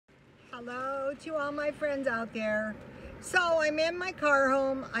Hello to all my friends out there. So I'm in my car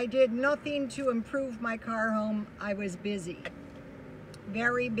home. I did nothing to improve my car home. I was busy.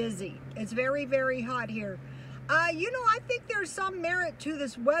 Very busy. It's very, very hot here. I think there's some merit to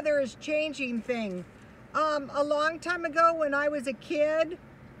this weather is changing thing. A long time ago when I was a kid,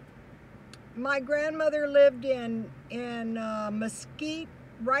 my grandmother lived in Mesquite,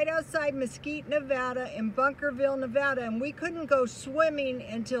 right outside Mesquite, Nevada, in Bunkerville, Nevada, and we couldn't go swimming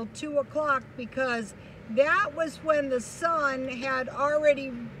until 2 o'clock because that was when the sun had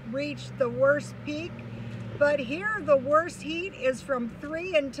already reached the worst peak. But here the worst heat is from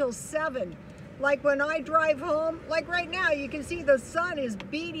 3 until 7. Like when I drive home, like right now, you can see the sun is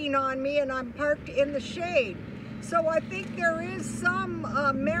beating on me and I'm parked in the shade. So I think there is some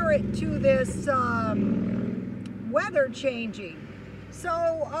merit to this weather changing. So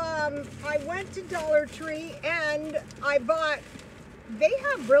I went to Dollar Tree and I bought, they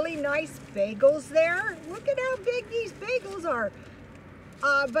have really nice bagels there. Look at how big these bagels are.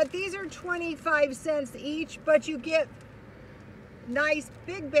 But these are 25 cents each, but you get nice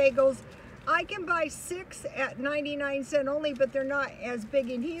big bagels. I can buy 6 at 99 cents only, but they're not as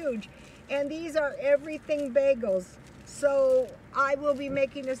big and huge. And these are everything bagels. So I will be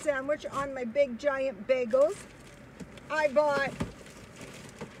making a sandwich on my big giant bagels. I bought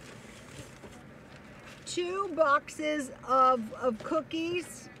 2 boxes of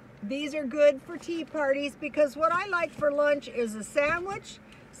cookies. These are good for tea parties because what I like for lunch is a sandwich,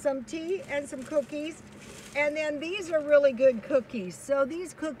 some tea, and some cookies. And then these are really good cookies. So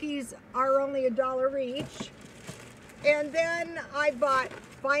these cookies are only $1 each. And then I bought,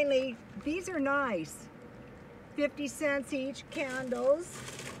 finally, these are nice, 50 cents each, candles.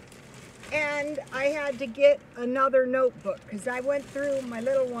 And I had to get another notebook because I went through my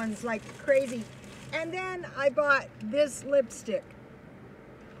little ones like crazy. And then I bought this lipstick.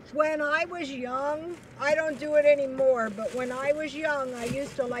 When I was young, I don't do it anymore, but when I was young, I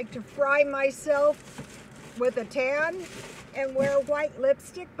used to like to fry myself with a tan and wear white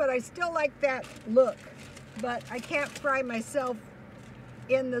lipstick, but I still like that look. But I can't fry myself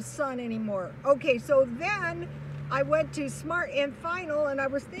in the sun anymore. Okay, so then I went to Smart and Final and I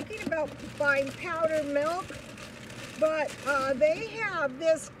was thinking about buying powdered milk, but they have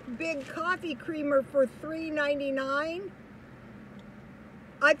this big coffee creamer for $3.99.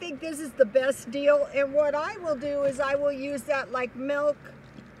 I think this is the best deal, and what I will do is I will use that like milk.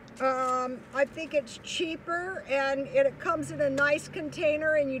 I think it's cheaper and it comes in a nice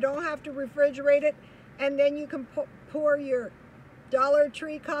container and you don't have to refrigerate it, and then you can pour your Dollar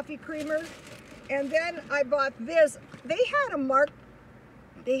Tree coffee creamer. And then I bought this. They had markdown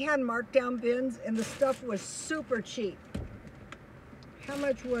bins and the stuff was super cheap. How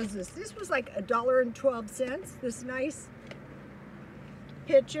much was this? This was like $1.12, this nice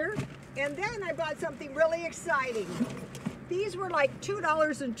pitcher. And then I bought something really exciting. These were like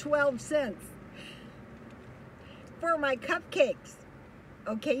 $2.12 for my cupcakes.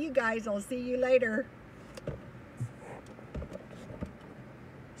 Okay, you guys, I'll see you later.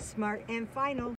 Smart and Final.